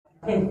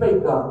You can't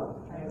fake God.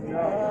 You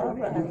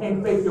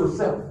can't fake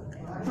yourself.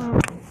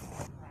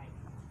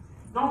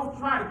 Don't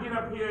try to get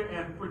up here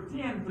and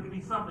pretend to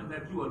be something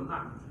that you are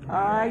not.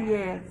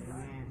 Yes.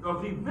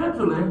 Because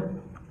eventually,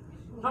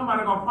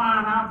 somebody gonna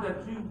find out that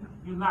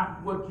you're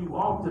not what you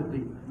ought to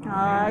be.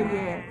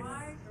 Yes.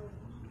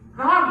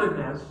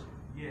 Godliness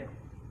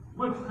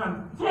with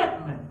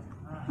contentment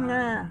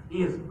Yeah.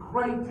 is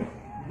great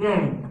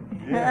gain.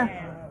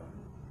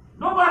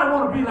 Nobody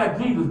want to be like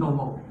Jesus no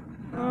more.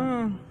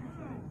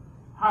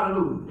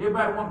 Hallelujah.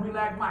 Everybody want to be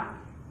like Mike.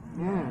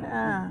 And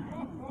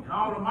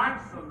all the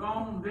mics are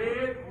gone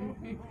dead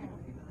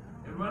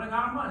and running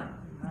out of money.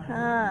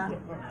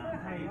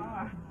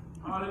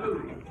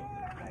 Hallelujah.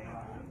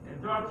 And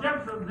George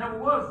Jefferson never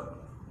was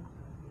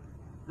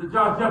the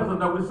George Jefferson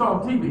that we saw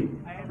on TV.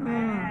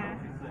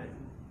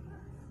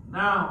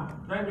 Now,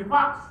 Jamie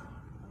Foxx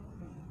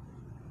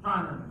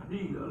trying to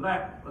be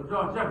like a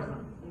George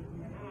Jefferson.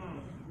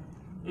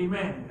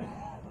 Amen.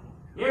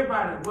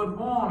 Everybody was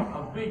born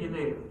a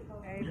billionaire.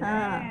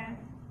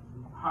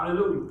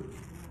 Hallelujah.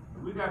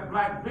 We got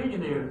black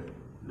billionaires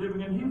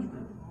living in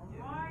Houston.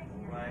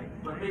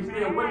 But they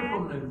stay away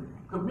from the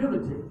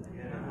community.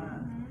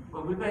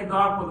 But we thank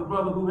God for the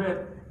brother who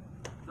had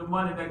the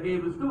money that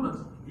gave the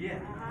students.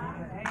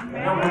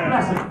 That was a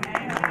blessing.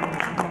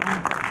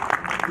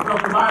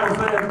 Because the Bible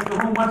says, to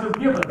whom much is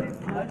given,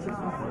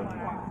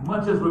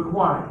 much is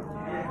required.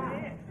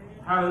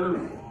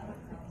 Hallelujah.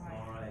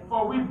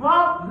 For we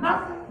brought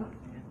nothing.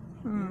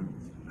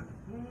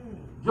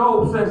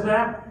 Job says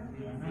that.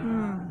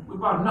 We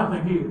brought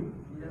nothing here.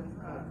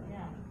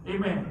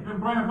 Amen. Been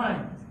bringing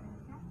things.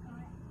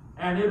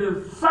 And it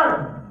is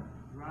certain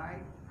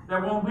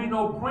there won't be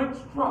no Brinks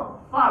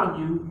truck following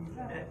you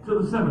to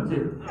the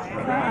cemetery.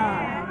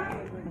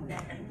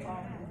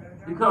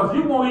 Because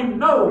you won't even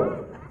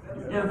know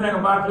anything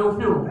about your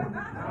funeral.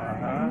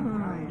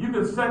 You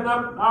can set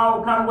up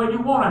all kind of way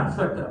you want to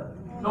set up.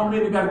 Don't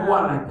mean you got to go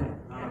out like that.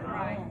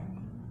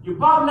 You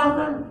bought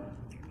nothing.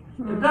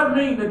 It doesn't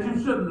mean that you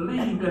shouldn't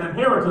leave an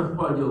inheritance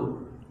for your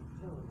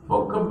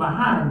folk come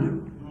behind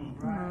you.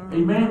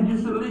 Amen. You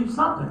should leave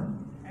something.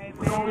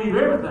 You don't leave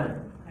everything.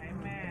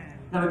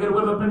 Can I get a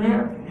witness up in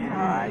here?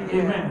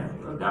 Amen.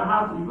 Got a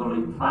house, you're going to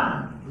leave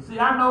fine. You see,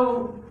 I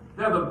know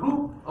there's a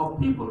group of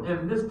people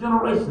in this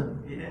generation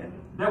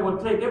that will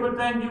take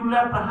everything you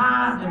left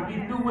behind and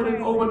be through with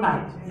it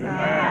overnight.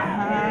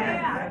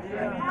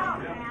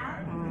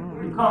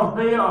 Because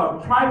they are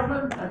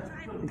trifling.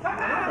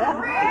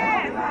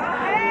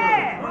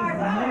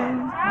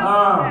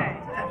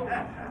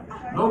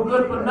 No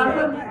good for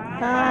nothing.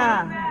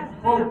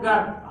 Folks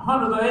got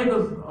hundreds of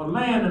acres of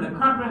land in the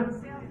country,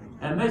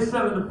 and they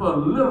selling it for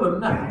little or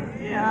nothing.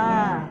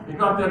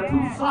 Because they're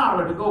too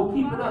sorry to go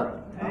keep it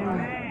up.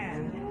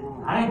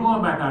 I ain't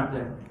going back out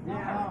there.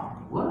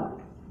 What?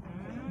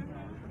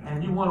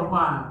 And you wonder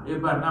why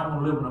everybody now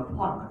want to live in an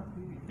apartment.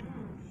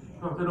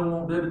 Because they don't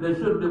want, they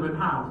should live in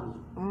houses.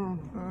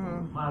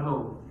 My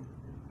Lord.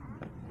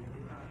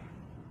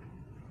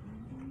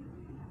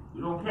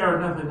 You don't carry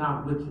nothing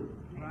out with you.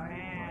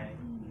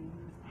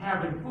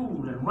 Having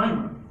food and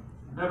raiment,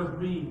 let us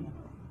be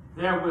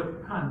there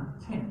with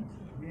content.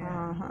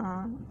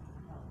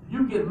 You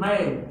get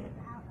mad.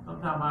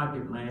 Sometimes I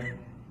get mad.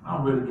 I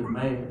don't really get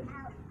mad.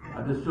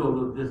 I just show a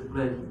little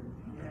displeasure.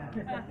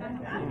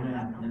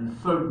 Amen. In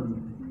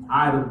certain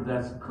items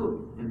that's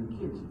cooked in the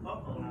kitchen.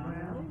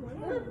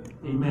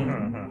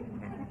 Amen.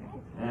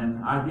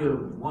 And I hear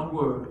one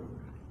word.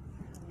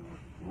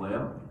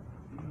 Well,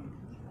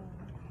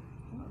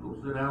 go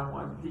sit down and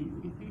watch TV.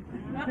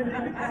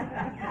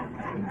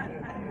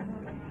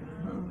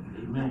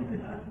 Amen.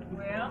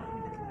 Well.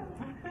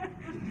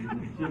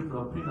 Chips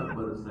or peanut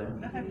butter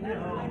sandwich.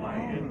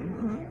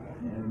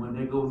 And when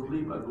they go to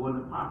sleep, I go in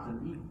the pots and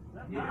eat.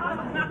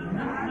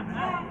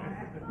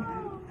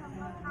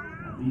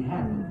 Be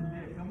happy.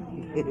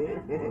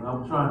 I'm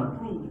trying to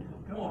prove it.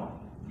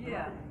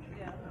 Yeah.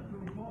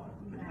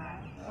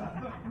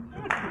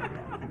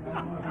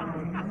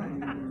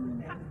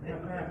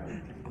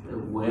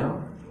 Well,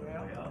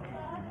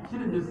 she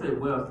didn't just say,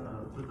 well,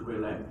 Sister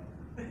Relax.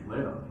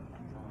 Well,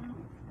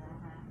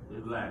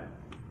 it's like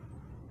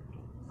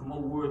some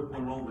more words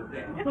went along with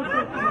that.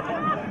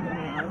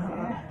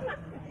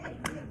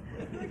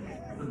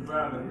 Sister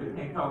Brown, we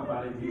can't talk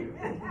about it here.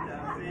 I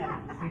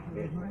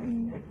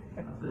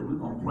said, we're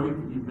going to pray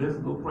for you. Best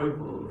go pray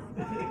for us.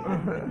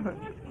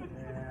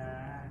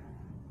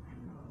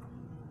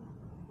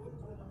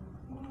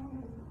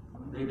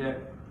 They that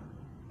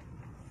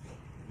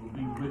will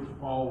be rich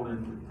fall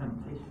into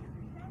temptation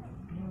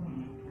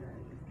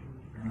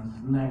and a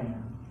snare.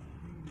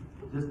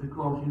 Just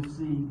because you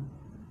see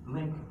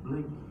blink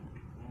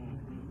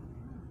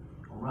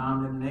around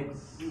their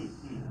necks,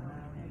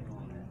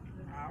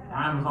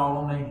 diamonds all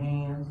on their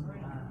hands.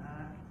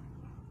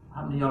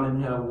 How many of y'all in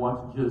here have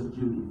watched Judge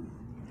Judy?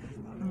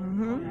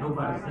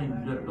 Nobody seen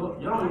Judge. Y'all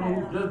don't even know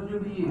who Judge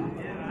Judy is.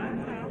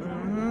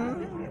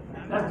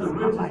 That's the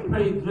richest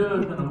paid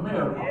judge in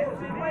America.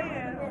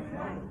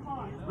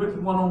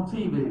 Richest one on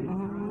TV.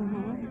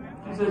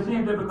 She said she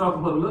ain't there because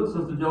of her looks,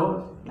 Sister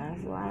Joyce.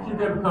 That's right. She's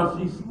there because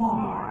she's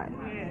smart.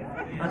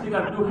 Now she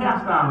got to do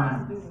hairstyle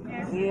now.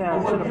 Yeah, But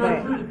to what the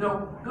church back. really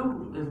don't do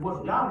is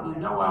what y'all do.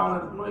 Y'all all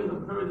at the place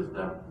and heard this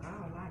stuff.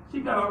 She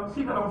got on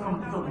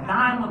some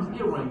diamond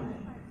earrings.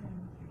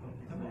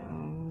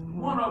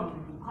 One of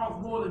them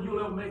costs more than you'll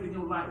ever make in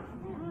your life.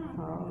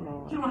 Oh,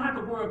 Lord. She don't have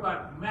to worry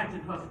about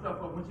matching her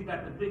stuff up when she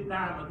got the big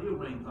diamond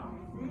earrings on.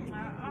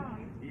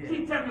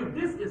 She tell you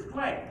this is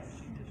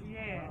class.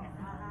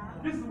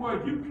 This is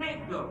where you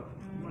can't go.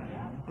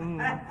 You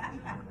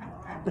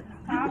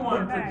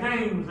going to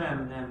James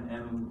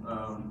and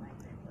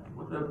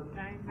what's the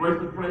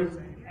bracelet place?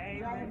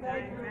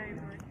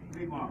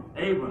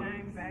 Abram.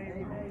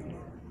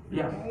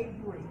 Yes.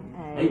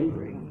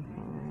 Avery.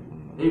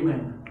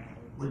 Amen.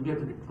 When you get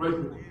to the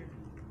bracelet,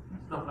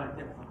 stuff like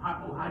that.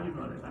 How you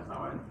know that? That's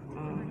all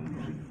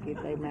right. Get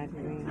their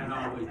macaroni. And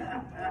always.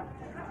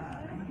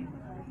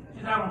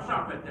 She's out on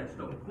shop at that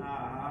store.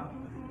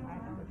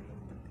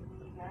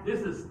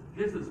 This is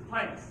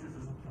class. This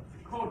is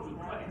cultural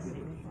class.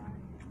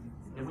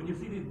 And when you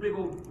see these big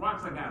old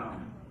rocks I got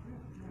on,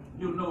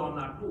 you'll know I'm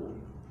not poor.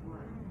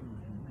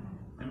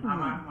 And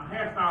my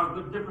hairstyle is a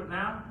little different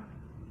now.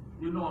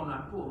 You know I'm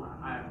not poor.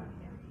 I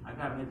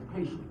got an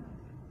education.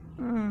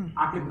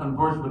 I can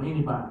converse with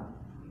anybody.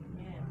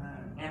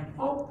 And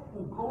folk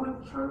who go to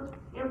church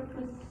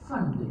every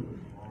Sunday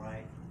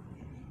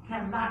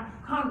cannot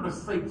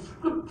conversate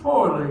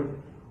scripturally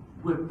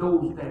with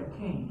those that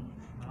can.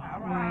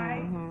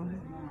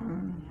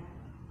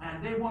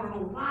 And they want to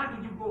know, why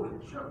do you go to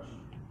church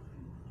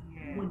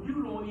when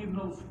you don't even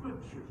know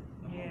scripture?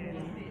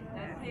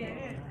 That's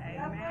it.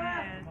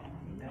 Amen.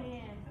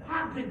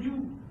 How can you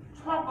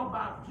talk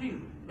about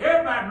Jesus?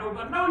 Everybody knows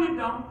God. No, you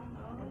don't.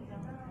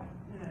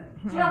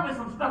 Tell me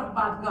some stuff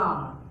about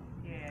God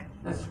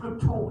that's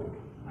scriptural.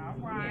 I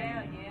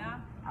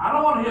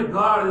don't want to hear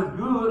God is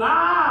good.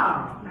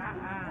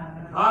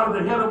 God is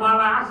the head of my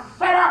life.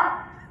 Shut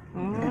up! I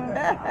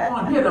don't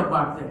want to hear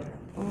about that.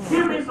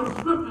 Give me some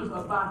scriptures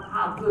about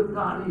how good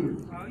God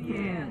is.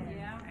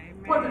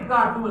 What did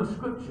God do in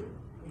scripture?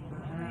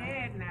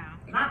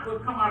 Not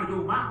what come out of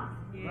your mouth.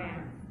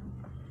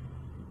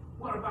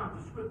 What about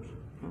the scripture?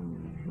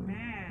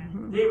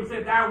 David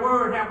said, thy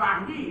word have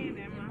I hid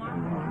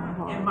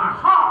in my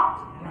heart.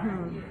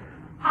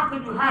 How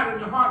can you hide it in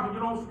your heart when you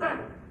don't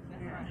study?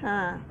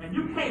 And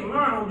you can't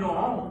learn on your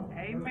own.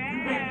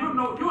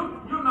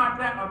 You're not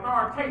that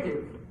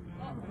authoritative.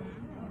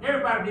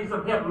 Everybody needs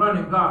some help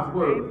learning God's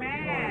word.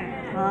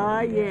 Oh,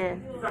 yeah.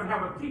 You got to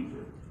have a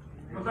teacher.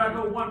 Because I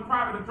know one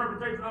private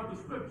interpretation of the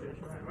scripture.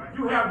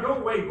 You have your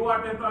way, go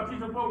out there and start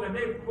teaching folks, and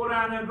they go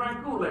down there and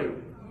drink Kool-Aid.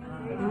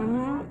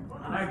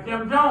 Like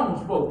Jim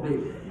Jones folk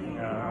did.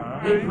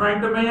 They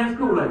drank the man's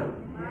Kool-Aid.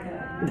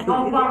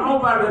 Don't follow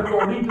nobody that's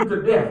going to lead you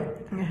to death.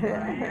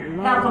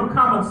 Have some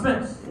common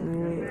sense.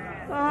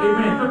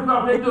 Amen. Just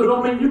because they do it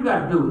don't mean you got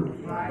to do it.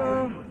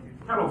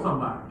 Hello,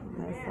 somebody.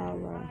 That's all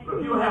right. But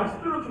if you have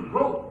spiritual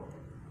growth,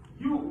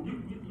 you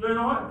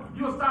know what?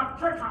 You'll stop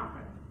church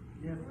hopping.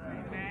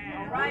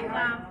 Right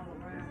now.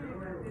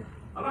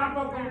 A lot of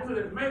folks go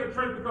to the mega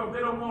church because they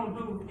don't want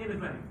to do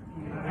anything.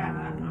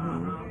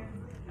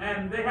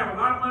 And they have a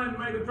lot of money in the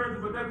mega churches,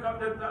 but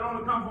that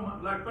only comes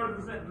from like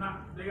 30%.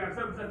 Not, they got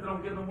 7% that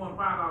don't get no more than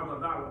 $5 or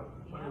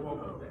 $1 when they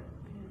walk up there.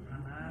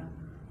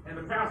 And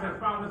the pastor has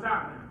found this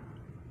out now.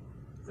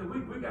 So we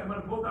got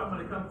money, most of our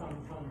money comes from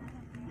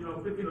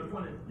 15 or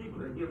 20 people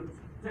that give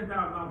 $10,000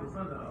 a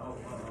Sunday or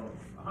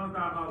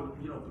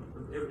 $100,000,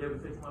 every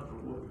 6 months or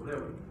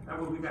whatever. That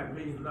way we got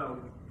millions of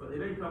dollars. But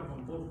it ain't come from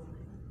most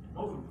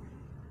of them.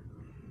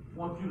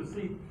 Want you to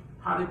see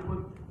how they put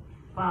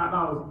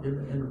 $5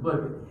 in the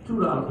budget,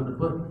 $2 in the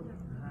budget.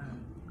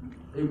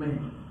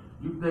 Amen.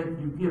 You think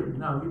you give?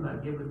 No, you're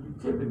not giving.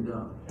 You're tipping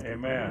God.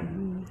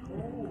 Amen.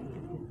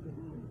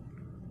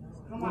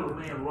 Come on,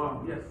 man,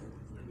 wrong. Yes.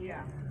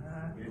 Yeah.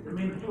 It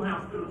means you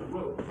have spiritual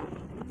growth.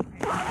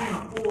 I can't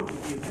afford to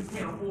give. You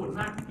can't afford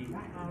not to give.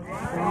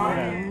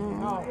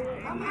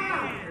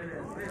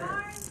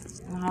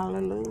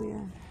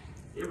 Hallelujah.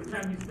 Every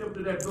time you step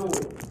to that door,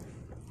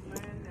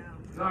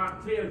 God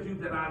tells you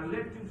that I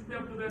let you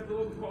step to that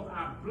door because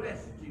I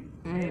blessed you.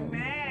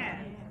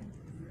 Amen.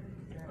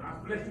 I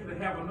blessed you to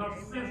have enough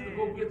sense to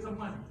go get some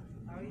money.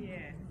 Oh,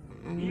 yeah.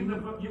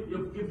 Even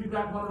if you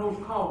got one of those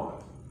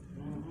cards,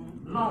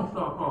 Lone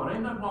Star card,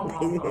 ain't nothing wrong with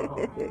Lone Star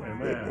card.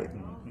 Amen.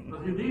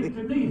 Because you need it.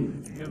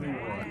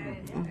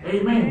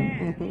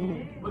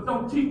 Amen. But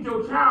don't teach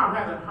your child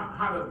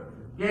how to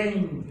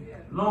gain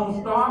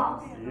Lone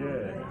Star.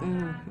 Yeah.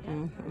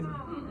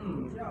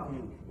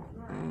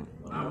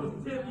 When I was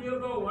 10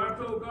 years old, I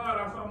told God,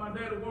 I saw my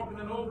daddy walking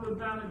in Overland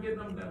town and getting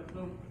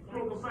them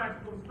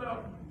crocosactical stuff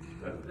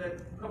that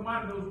come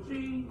out of those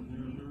cheese,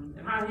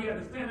 and how he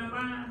had to stand in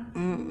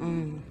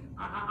line.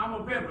 I'm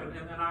a veteran,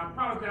 and I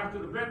apologize to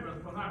the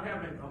veterans for not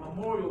having a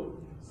memorial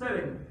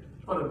setting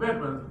for the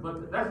veterans,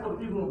 but that's what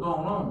the people have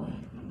gone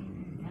on.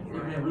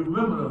 Amen. We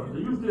remember them.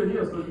 You still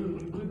here, so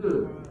you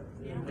good.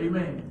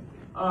 Amen.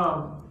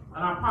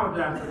 And I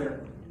apologize for that.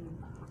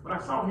 But I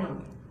saw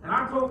him And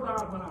I told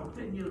God when I was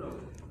 10 years old,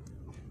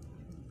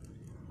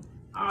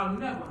 I'll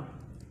never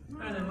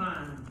stand in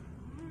line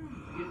to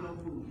get no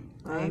food.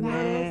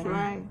 Amen. That's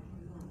right.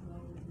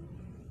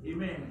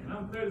 Amen. And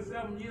I'm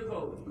 37 years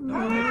old.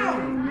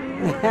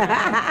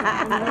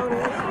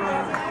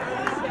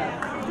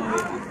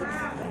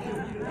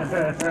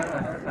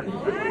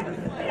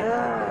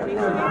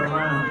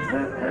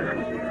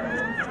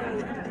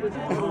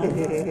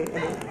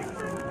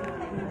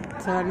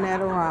 Turn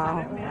that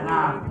around. And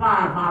I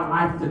applied my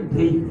life to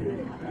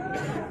David.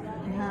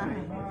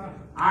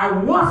 I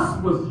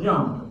once was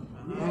young,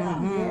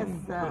 Yes,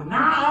 but sir.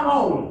 now I'm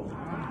old.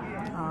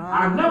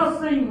 I've never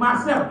seen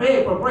myself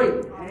beg for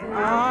bread.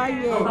 Oh,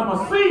 Because yeah. I'm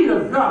a seed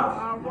of God.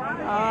 Oh,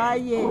 I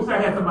wish yeah. I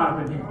had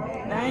somebody for him.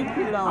 Thank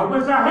you, I Lord.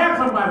 wish I had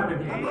somebody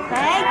for him.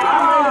 Thank I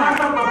made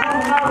myself a phone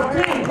when I was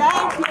 10.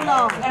 Thank you,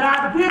 Lord. And I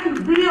didn't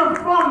veer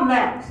from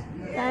that.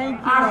 Thank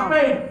you, I Lord.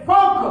 stayed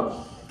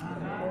focused.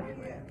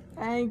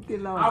 Thank you, I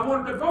Lord.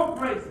 wanted to go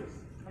places.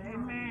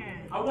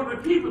 Amen. I wanted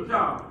to keep a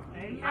job.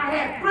 I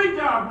had 3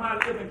 jobs when I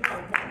lived in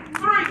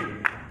California.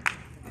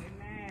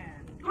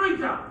 3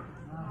 jobs.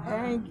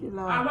 Thank you, I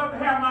Lord. love to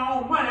have my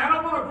own money. I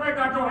don't want to drink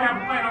out your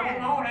half a pint. I want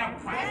my own half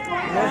a pint.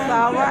 That's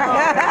all right.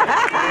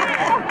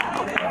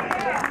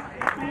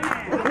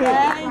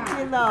 Thank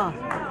you, Lord.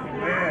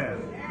 Amen.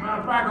 Matter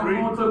of fact, I'm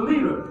going to a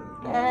leader.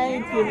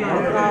 Thank you,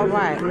 Lord. It's all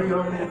right.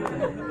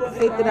 $50.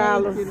 Thank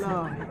you,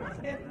 Lord.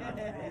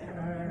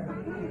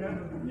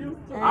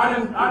 I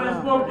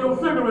didn't smoke your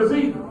cigarettes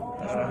either.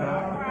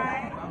 Uh-huh.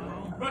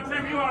 But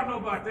Tim, you ought to know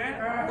about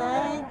that.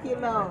 Thank you,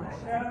 Lord.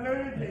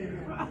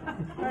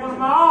 It was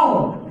my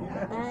own.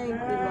 Thank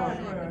you, Lord.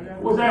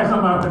 Was that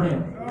somebody for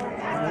him?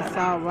 That's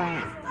all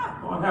right.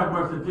 Lord have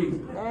mercy, Jesus.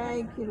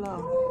 Thank you,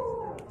 Lord.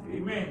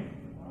 Amen.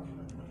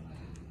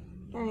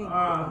 Thank you.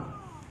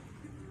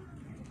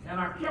 And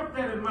I kept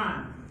that in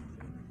mind.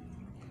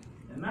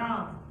 And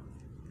now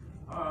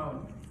I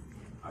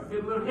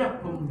get a little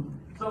help from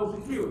Social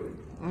Security.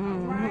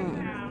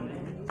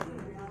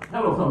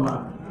 Hello,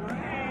 somebody.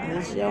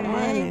 It's your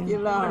money. Thank you,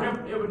 I Lord. help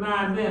every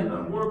now and then.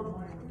 I work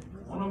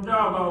on them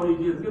jobs all these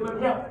years. Get a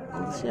little help.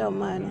 It's your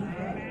money.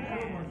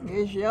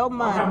 It's your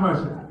Lord have money.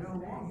 mercy.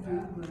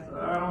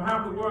 I don't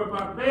have to worry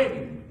about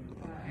begging.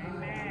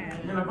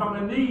 And if I'm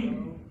in need,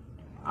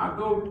 I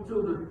go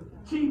to the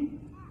chief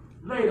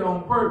lady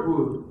on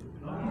Birdwood.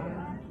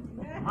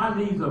 My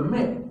needs are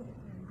met.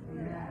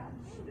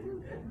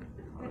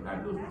 I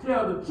just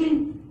tell the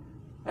chief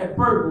at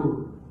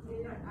Birdwood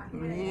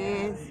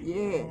Yes,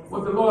 yes.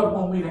 what the Lord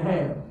wants me to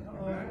have.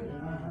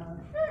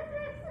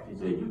 She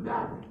said, you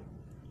got it.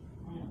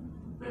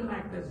 Been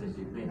like that since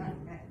you've been here.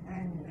 I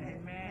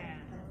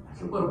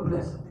said, what a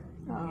blessing.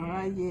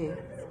 Oh, yeah.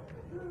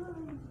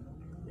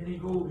 Then he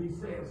goes, he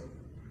says,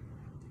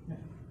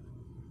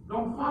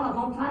 don't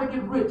try to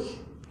get rich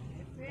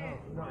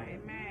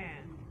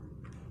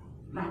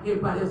like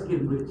everybody else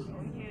getting rich.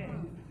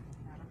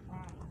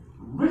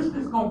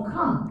 Richness gonna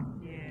come.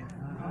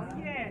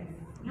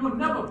 You'll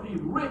never be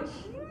rich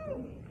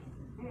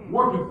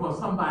working for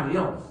somebody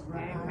else.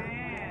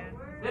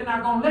 They're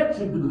not gonna let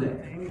you do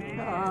that.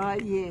 Oh,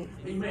 yeah.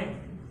 Amen.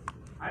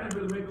 I didn't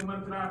really make no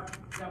money until I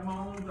got my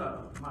own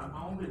job, my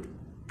own business.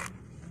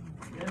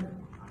 Then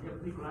I help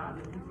people out,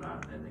 and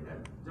they got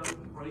jealous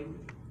and crazy.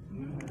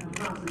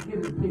 God said, get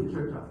in the big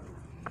church out.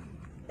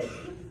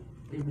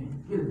 Amen.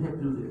 Get in, help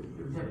do this.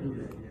 Get in, help do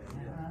that.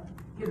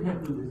 Get in, help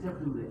do this. Help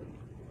do that.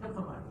 Help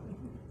somebody.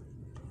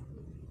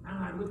 And I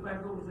look back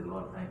over and say,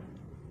 Lord, thank you.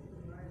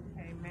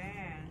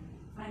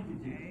 Thank you,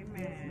 Jesus.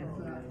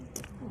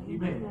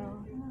 Amen.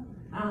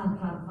 Now I'm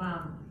trying to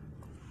find a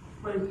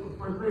place for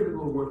First Lady to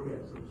go work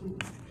at. So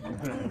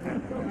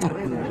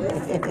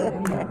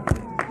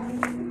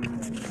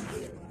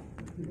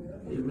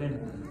Amen.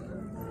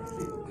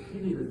 She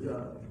need a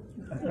job.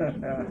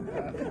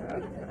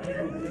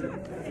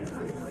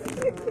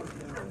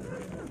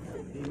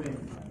 Amen.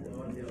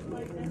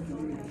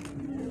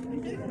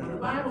 The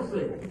Bible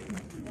says,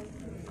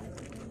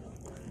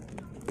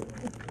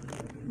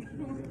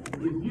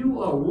 if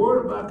you are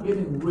worried about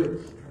getting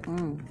rich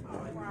and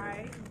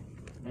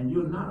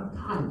you're not a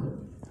tither,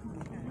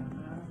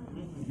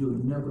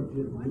 you'll never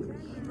get rich.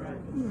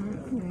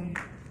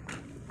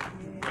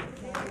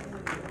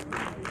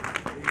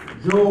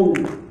 Job,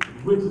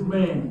 richest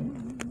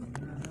man,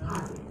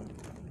 tithe.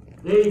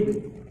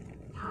 David,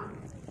 tithe.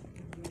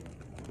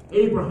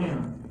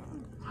 Abraham,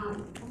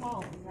 tithe.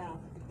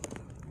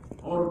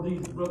 All of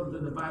these brothers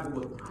in the Bible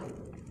were tithe.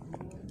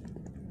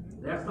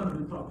 That's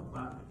something we talk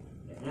about.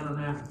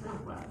 Ananias and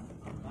Sapphira.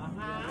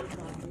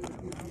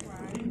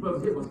 These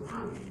brothers here was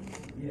tithe.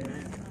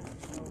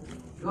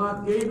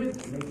 God gave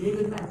it, and they gave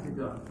it back to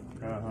God.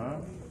 Uh-huh.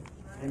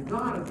 And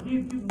God will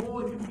give you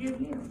more than you give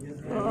him.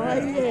 Oh,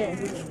 yeah.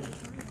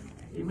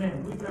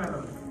 Amen. We got a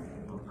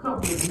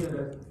couple in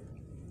here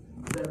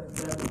that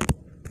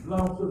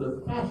belongs to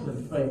the fashion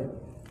fair.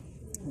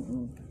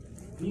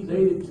 He's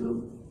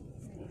 82,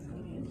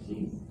 and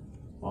she's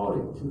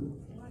 42.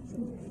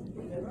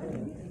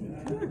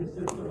 This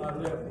is to my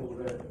left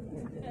over there.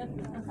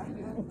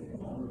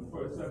 On the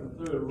first, second,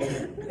 third row.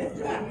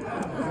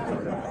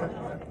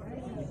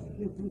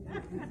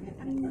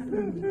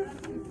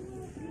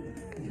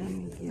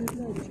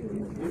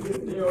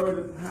 They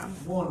already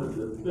one of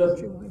the best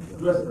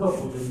dressed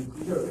couples in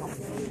the church.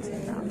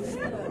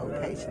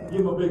 Give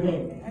them a big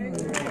hand.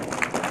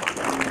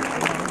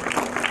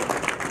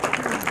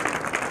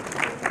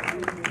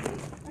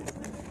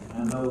 I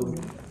know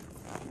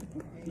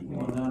she's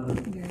going down to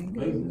the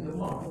basement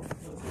tomorrow.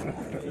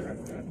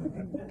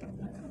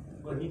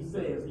 But he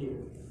says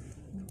here,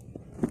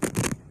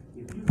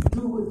 if you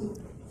do it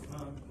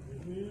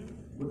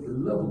with the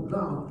love of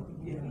God,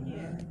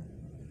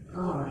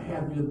 God will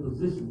have you in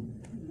position.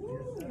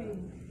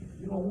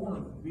 You don't want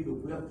to be the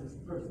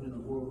wealthiest person in the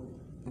world.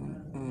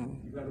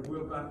 You got to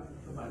worry about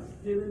somebody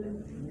stealing it,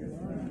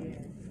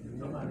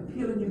 somebody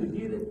killing you to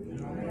get it,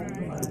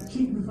 somebody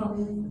cheating from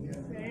you.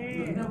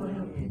 You'll never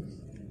have peace.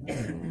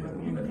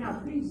 But you can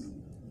have peace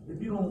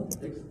if you don't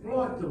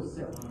exploit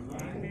yourself.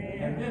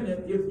 And then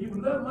if you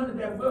love money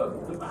that well,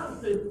 the Bible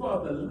says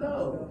for the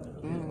love.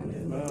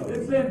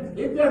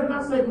 It does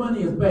not say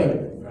money is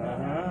bad.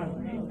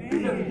 It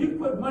says if you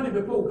put money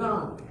before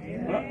God,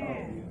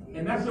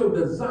 and that's your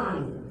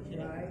desire.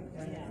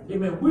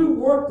 Amen. We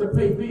work to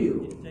pay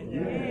bills.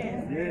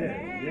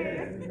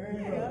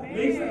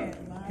 Lisa,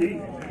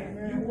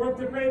 you work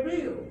to pay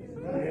bills.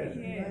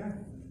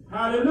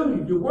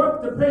 Hallelujah. You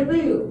work to pay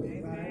bills.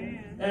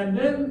 And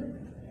then,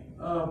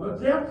 but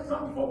Jeff,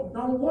 some folks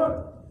don't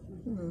work.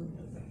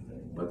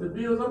 But the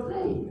bills are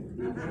paid.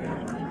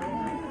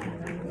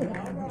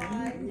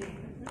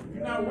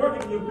 You're not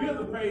working, your bills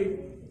are paid.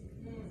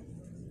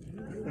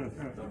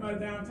 Somebody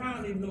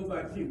downtown didn't know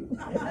about you.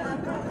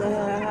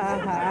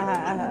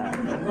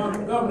 The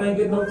government ain't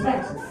getting no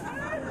taxes. I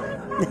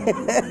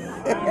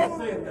don't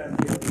say it that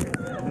way.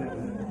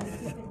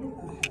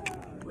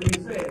 But he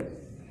says,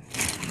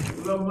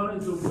 love money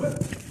is the root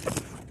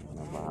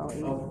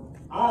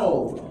of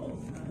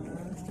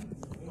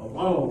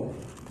all.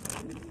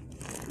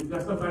 You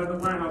got somebody in the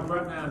White House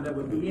right now that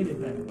would do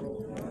anything.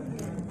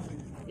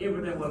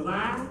 Everything will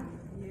lie.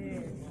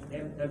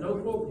 And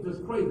those folks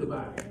just crazy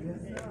about it.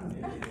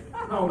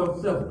 Call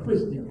themselves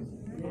Christians.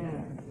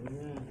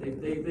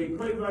 They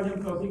crazy about him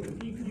because he can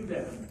keep you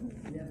down.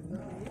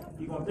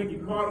 He's going to take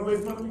your card away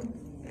from you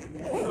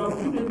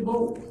because you didn't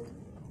vote.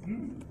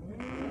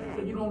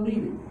 So you don't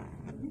need it.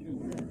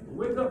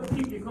 Wake up and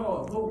keep your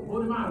card.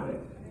 Vote him out of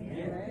there.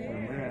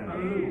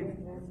 Hallelujah.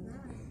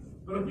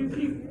 But if you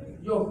keep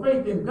your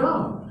faith in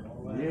God,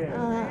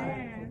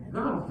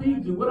 God will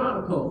feed you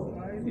without a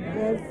card.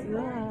 Yes,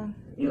 Lord.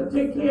 He'll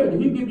take care of you.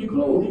 He'll give you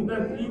clothes.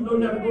 Even though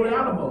you have to go to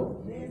Alamo.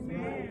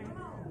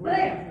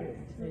 Man!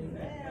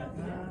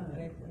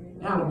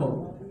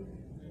 Alamo.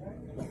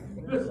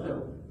 Good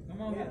stuff.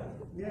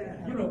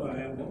 You know about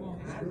Alamo.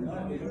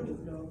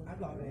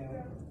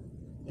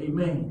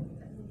 Amen.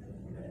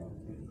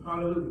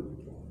 Hallelujah.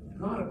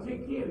 God will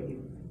take care of you.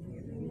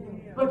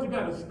 But you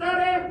got to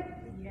study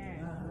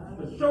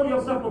to show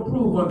yourself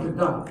approved unto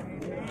God.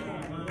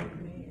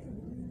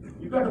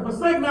 You got to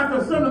forsake not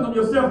the assembling of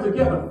yourself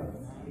together.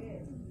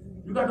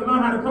 You got to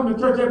learn how to come to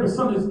church every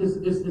Sunday.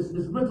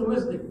 It's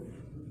ritualistic.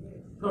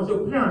 Because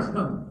your parents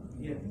come.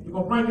 You're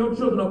going to bring your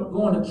children up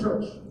going to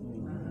church.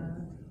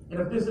 And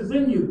if this is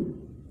in you,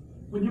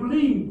 when you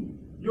leave,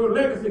 your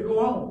legacy go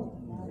on.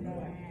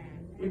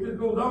 It just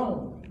goes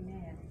on.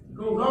 It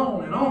goes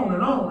on and on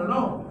and on and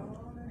on.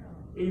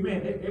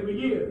 Amen. Every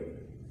year.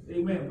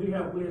 Amen. We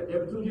have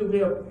every 2 years we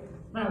have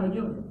family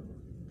union.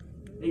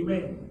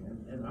 Amen.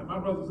 And my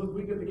brothers and sisters,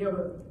 we get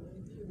together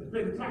to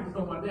pay the taxes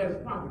on my dad's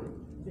property.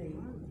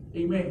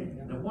 Amen.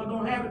 And if one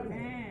don't have it,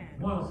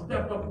 one will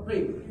step up and pay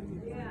it.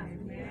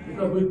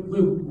 Because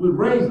we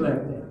raised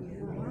like that.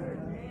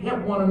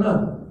 Help one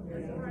another.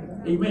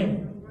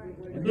 Amen.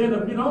 And then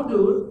if you don't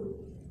do it,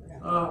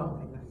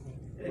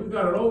 we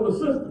got an older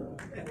sister.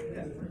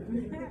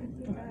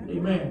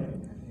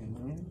 Amen.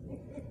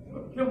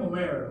 Kimmel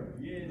married.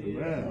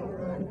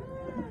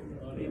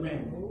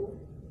 Amen.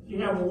 She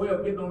have a way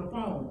of getting on the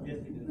phone.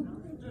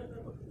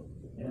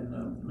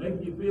 And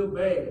making you feel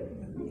bad.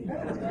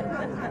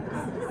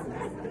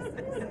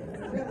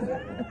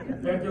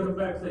 Pat you on the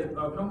back say,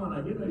 oh, come on now,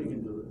 you know you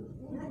can do it.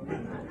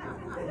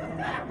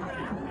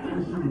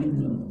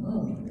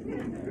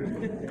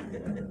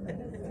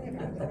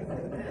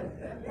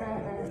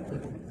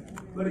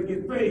 But it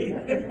gets paid.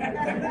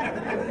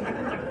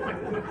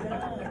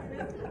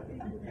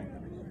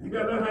 You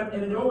got to learn how,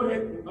 and in your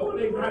old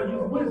age, how to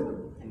use wisdom.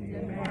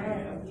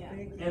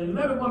 And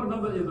loving one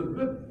another is a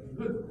good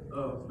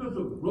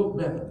spiritual growth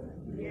method.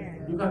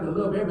 You got to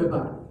love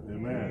everybody.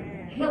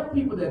 Amen. Help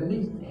people that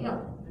need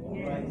help.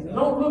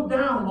 Don't look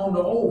down on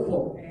the old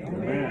folk.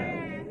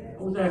 Amen.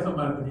 I wish I had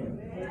somebody for him.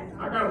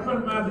 I got a friend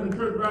of mine in the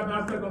church right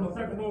now, sitting on the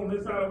second row on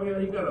this side over here.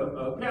 He got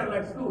a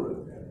Cadillac scooter.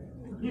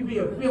 He be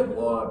a Fifth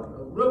Ward,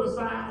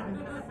 Riverside,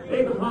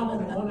 Acres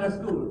Home on that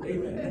scooter.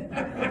 Amen.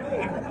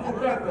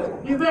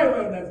 He's very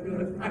well on that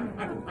scooter.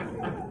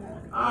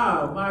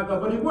 Oh my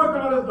God, but he worked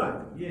all his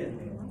life. Yes.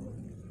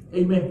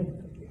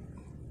 Amen.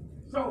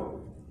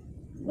 So,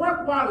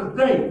 work while it's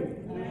day.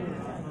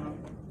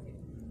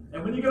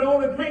 And when you get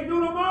older and can't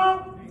do no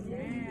more,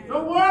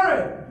 don't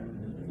worry.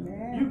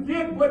 You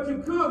get what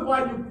you could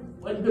while you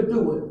could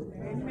do it.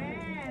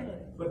 Amen.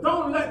 But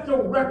don't let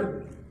your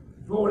record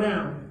go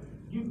down.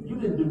 You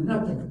didn't do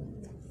nothing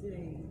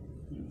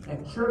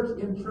at church,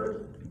 in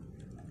church.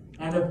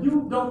 And if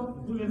you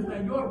don't do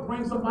anything, you ought to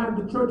bring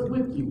somebody to church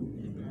with you.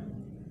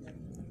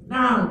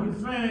 Now you're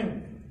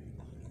saying,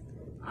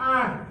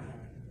 I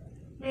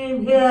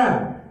came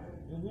here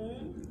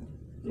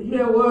to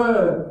hear a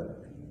word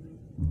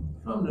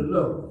from the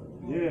Lord.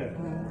 Yeah.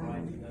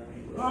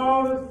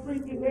 All this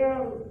preaching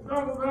here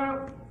talking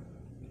about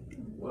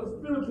was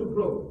spiritual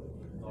growth.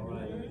 I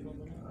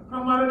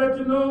come out to let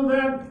you know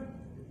that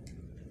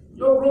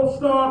your growth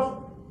starts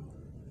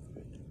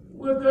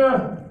with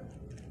the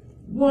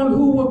one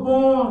who was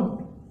born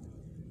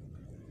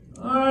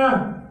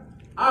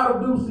out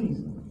of due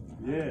season.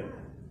 Yeah.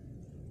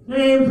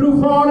 Came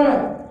through for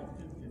that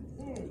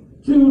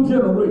 2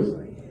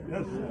 generations.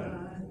 Yes, sir.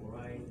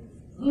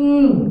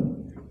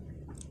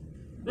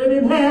 They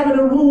didn't have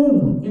any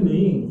room in the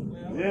inn.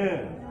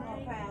 Yeah.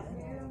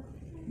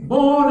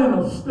 Born in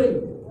a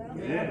stable.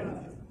 Yeah.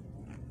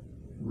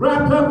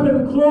 Wrapped up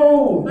in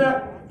clothes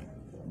that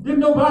didn't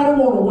nobody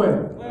want to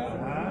wear.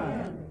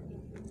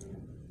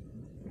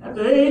 At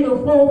the age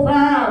of 4 or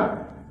 5,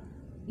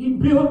 he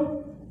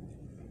built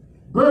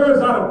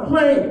birds out of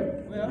clay.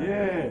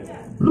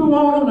 Yeah. Blew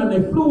on them and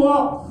they flew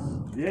off.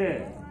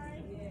 Yeah.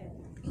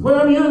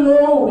 12 years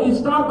old, he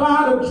stopped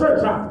by the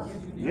church house.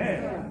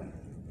 Yeah.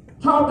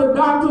 Taught the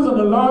doctors and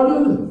the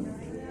lawyers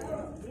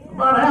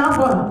about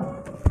Alpha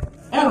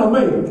and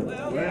Omega.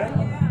 Yeah.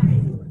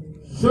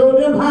 Showed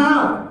them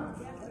how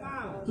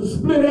to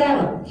split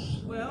atoms.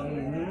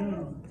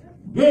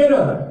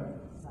 Gata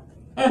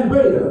and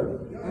Beta.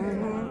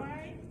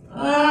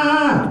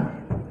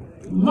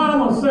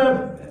 Mama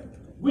said,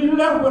 we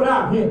left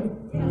without him.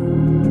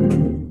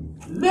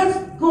 Let's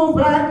go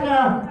back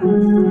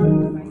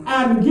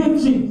and get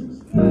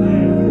Jesus.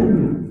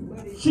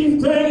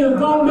 Chief thing is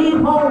don't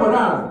leave home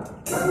without him.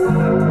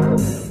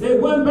 They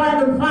went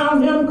back and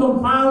found him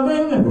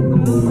confounding,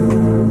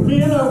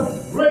 being of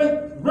great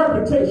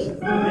reputation.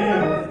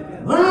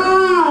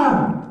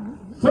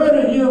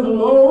 30 years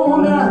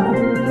old,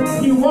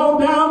 he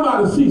walked down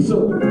by the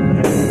seashore,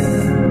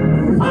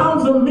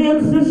 found some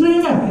men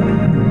fishing,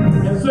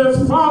 and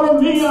says, follow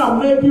me, I'll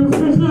make you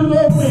fishers of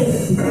men.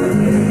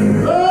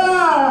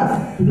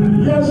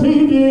 Yes,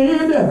 he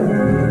did.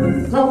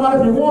 Talk about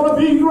if you want to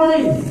be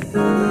great,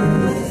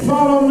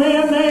 follow a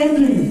man named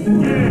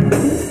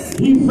Jesus.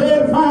 He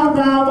fed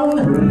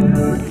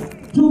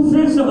 5,000, 2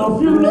 fish and a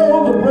few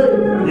loaves of bread.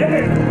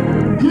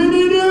 Did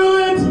he do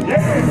it?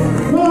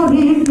 Won't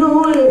he do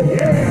it?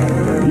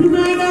 You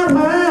may not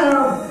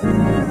have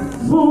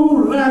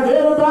food like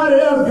everybody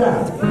else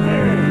got,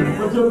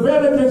 but your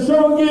belly can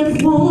sure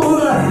get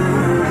food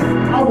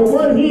off of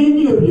what he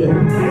give you.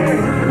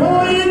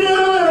 Won't he do it?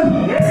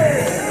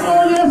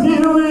 Oh yes, he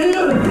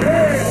will.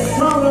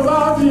 Talking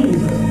about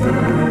Jesus.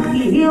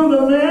 He healed a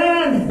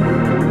man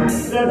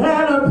that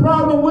had a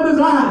problem with his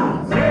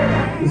eyes.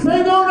 He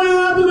said, go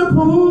down to the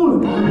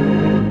pool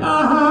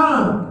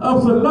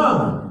of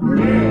Siloam.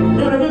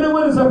 Can I get a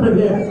witness up in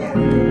here?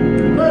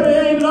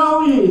 38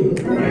 long years.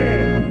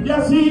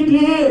 Yes, he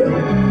did.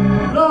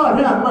 Lord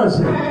have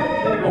mercy.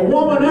 A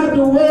woman at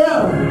the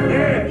well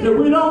said,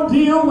 we don't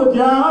deal with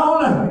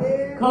y'all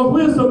because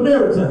we're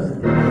Samaritans.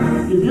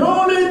 If you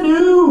only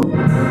knew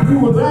who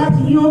was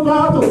asking you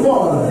about the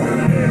water,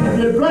 if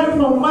you drank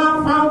from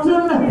my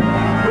fountain,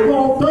 you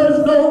won't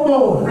thirst no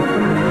more.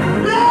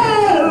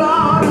 Yeah,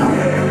 Lord,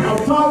 I'm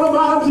talking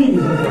about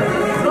Jesus.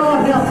 Lord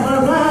have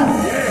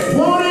mercy.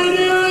 Won't he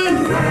do it?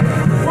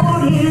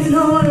 Won't he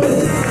do it?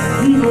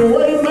 He's a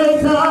way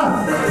maker,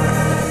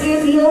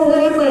 Indian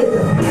way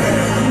maker.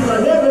 He's a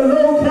heavy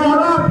load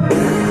carrier.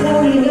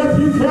 Won't he help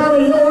you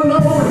carry your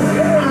load? I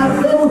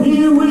know he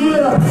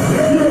will.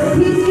 He'll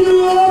pick you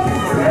up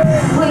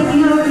when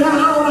you're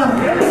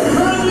down,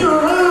 turn you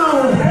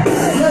around.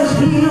 Yes,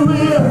 he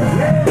will.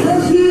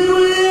 Yes, he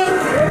will.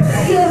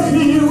 Yes,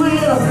 he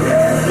will.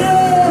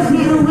 Yes,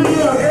 he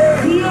will.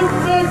 He'll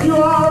make you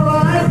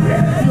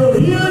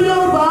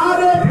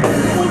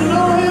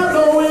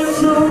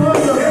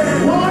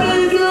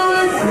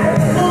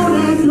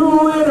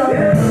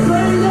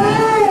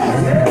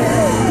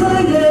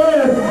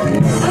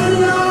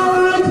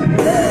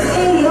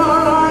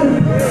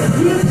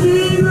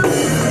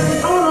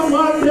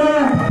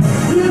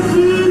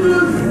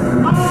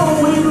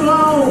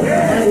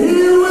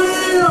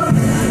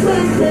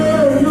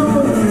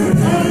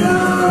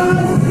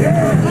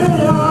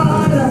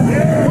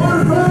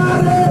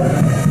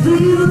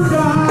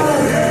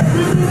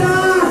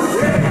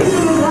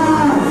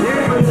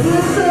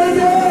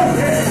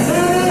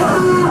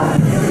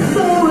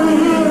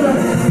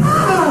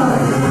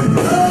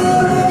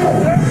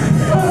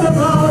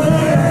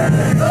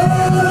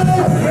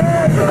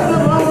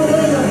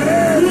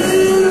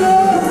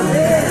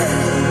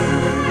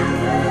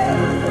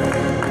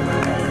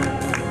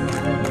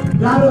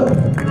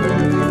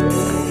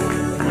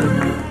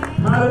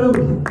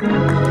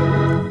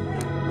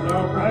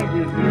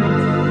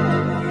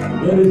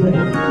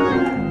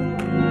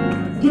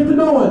Get to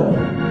know him.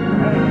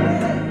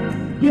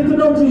 Get to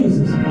know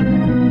Jesus.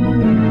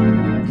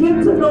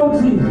 Get to know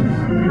Jesus.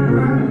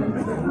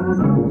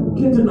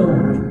 Get to know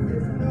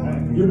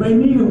him. You may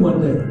need him one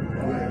day.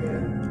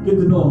 Get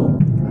to know him.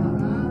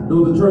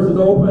 Though the church is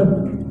open,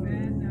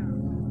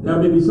 there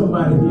may be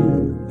somebody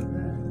here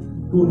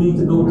who needs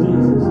to know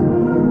Jesus.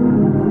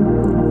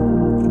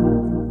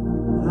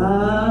 I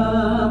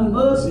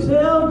must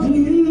tell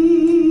Jesus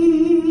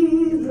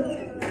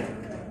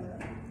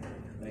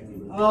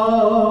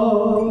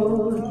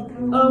all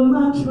of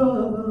my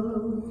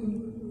trouble,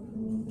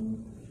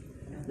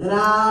 that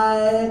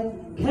I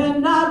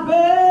cannot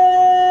bear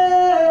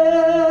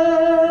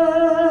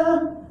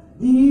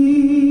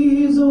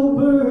these old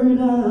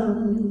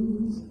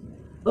burdens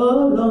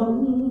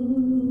alone.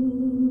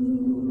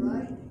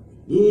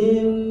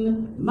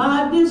 In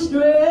my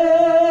distress,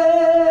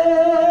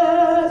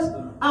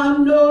 I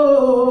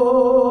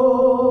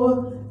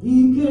know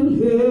he can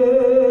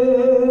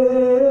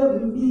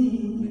help me.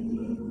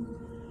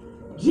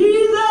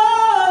 Jesus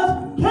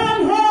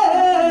can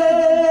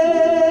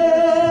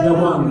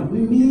help me.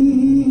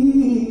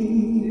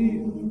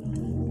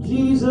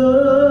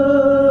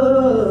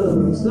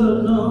 Jesus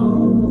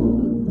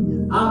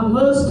alone. I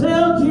must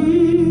tell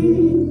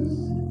Jesus.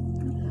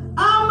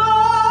 I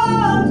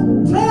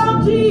must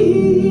tell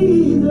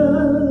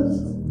Jesus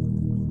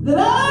that I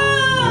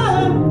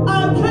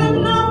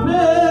cannot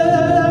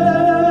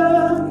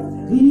bear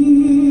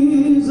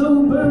these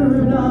old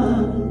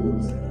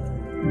burdens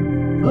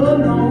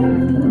alone.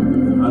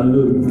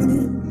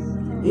 Hallelujah.